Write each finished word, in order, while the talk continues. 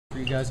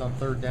you guys on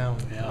third down.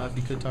 Yeah. If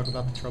you could talk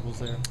about the troubles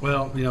there.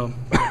 Well,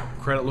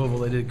 credit Louisville.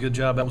 They did a good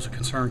job. That was a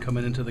concern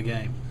coming into the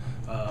game,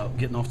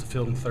 getting off the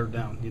field on third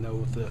down.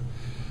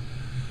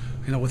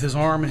 With his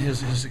arm and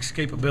his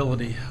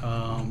escapability,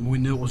 we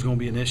knew it was going to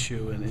be an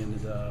issue.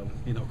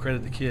 And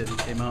credit the kid. He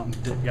came out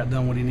and got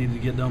done what he needed to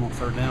get done on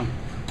third down.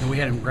 And we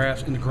had him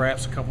in the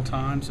graphs a couple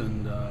times,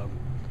 and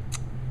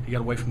he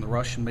got away from the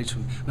rush and made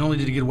some. Not only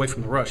did he get away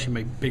from the rush, he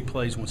made big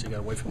plays once he got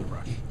away from the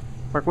rush.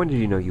 Mark, when did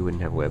you know you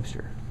wouldn't have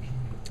Webster?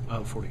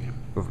 Before the game.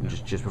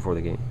 Just before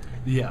the game?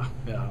 Yeah.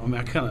 I mean,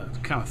 I kind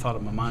of thought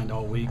in my mind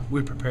all week.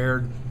 We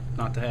prepared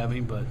not to have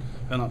him, but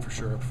found out for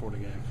sure before the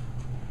game.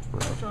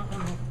 Coach,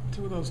 on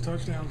 2 of those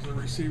touchdowns, the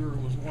receiver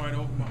was wide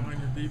open behind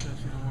your defense.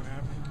 You know what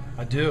happened?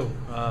 I do.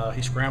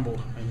 He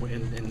scrambled,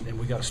 and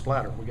we got a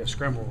splatter. We got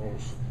scramble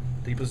rolls,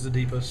 deepest to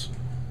deepest,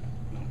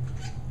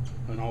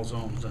 in all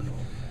zones. And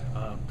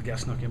the guy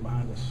snuck in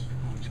behind us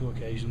on 2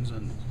 occasions,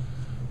 and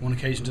one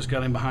occasion just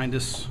got in behind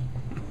us.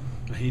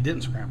 He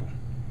didn't scramble.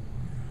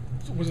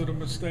 So was it a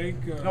mistake?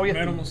 Oh, yeah.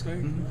 Mental mistake?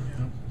 Mm-hmm.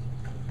 Yeah.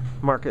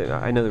 Mark,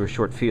 I know there were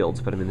short fields,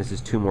 but I mean, this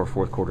is 2 more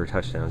fourth-quarter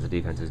touchdowns the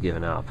defense has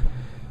given up.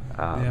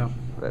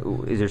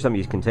 Is there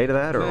something you can say to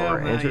that, or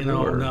answer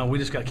to? No, we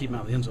just got to keep him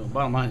out of the end zone.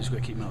 Bottom line is we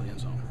got to keep him out of the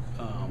end zone.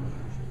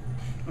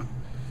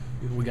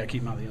 We got to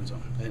keep him out of the end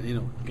zone.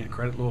 And again,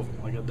 credit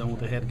Louisville. They got done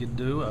what they had to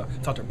do.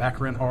 Thought their back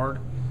ran hard.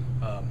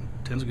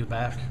 Ten's a good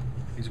back.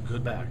 He's a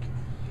good back.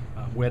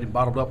 We had him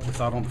bottled up, we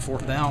thought, on the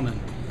 4th down,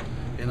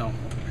 and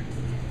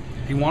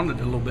he wanted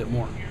it a little bit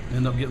more.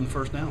 Ended up getting the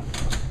first down.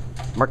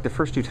 Mark, the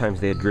first 2 times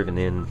they had driven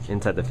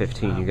inside the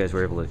 15, you guys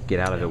were able to get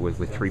out of it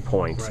with 3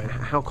 points. Right.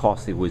 How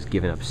costly was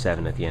giving up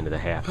 7 at the end of the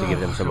half to give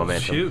them some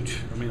momentum? It was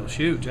huge. I mean, it was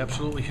huge,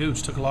 absolutely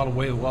huge. Took a lot of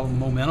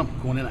momentum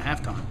going in at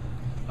halftime.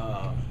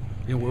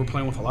 We were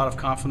playing with a lot of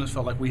confidence.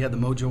 Felt like we had the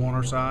mojo on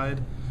our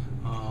side.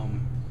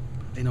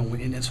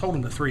 And it's hold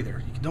them to 3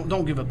 there.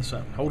 Don't give up the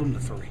 7. Hold them to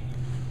 3.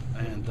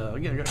 And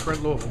again, I got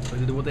credit Louisville.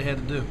 They did what they had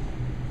to do.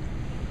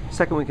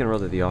 Second week in a row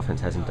that the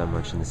offense hasn't done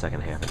much in the second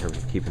half in terms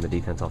of keeping the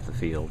defense off the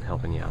field,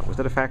 helping you out. Was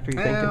that a factor, you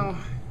think? Well,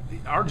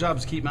 our job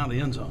is to keep them out of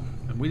the end zone,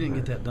 and we didn't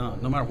get that done.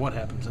 No matter what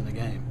happens in the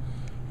game,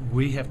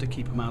 we have to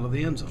keep them out of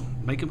the end zone.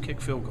 Make them kick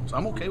field goals.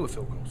 I'm okay with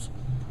field goals.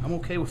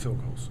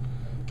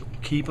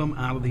 But keep them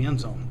out of the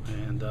end zone,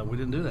 and we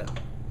didn't do that.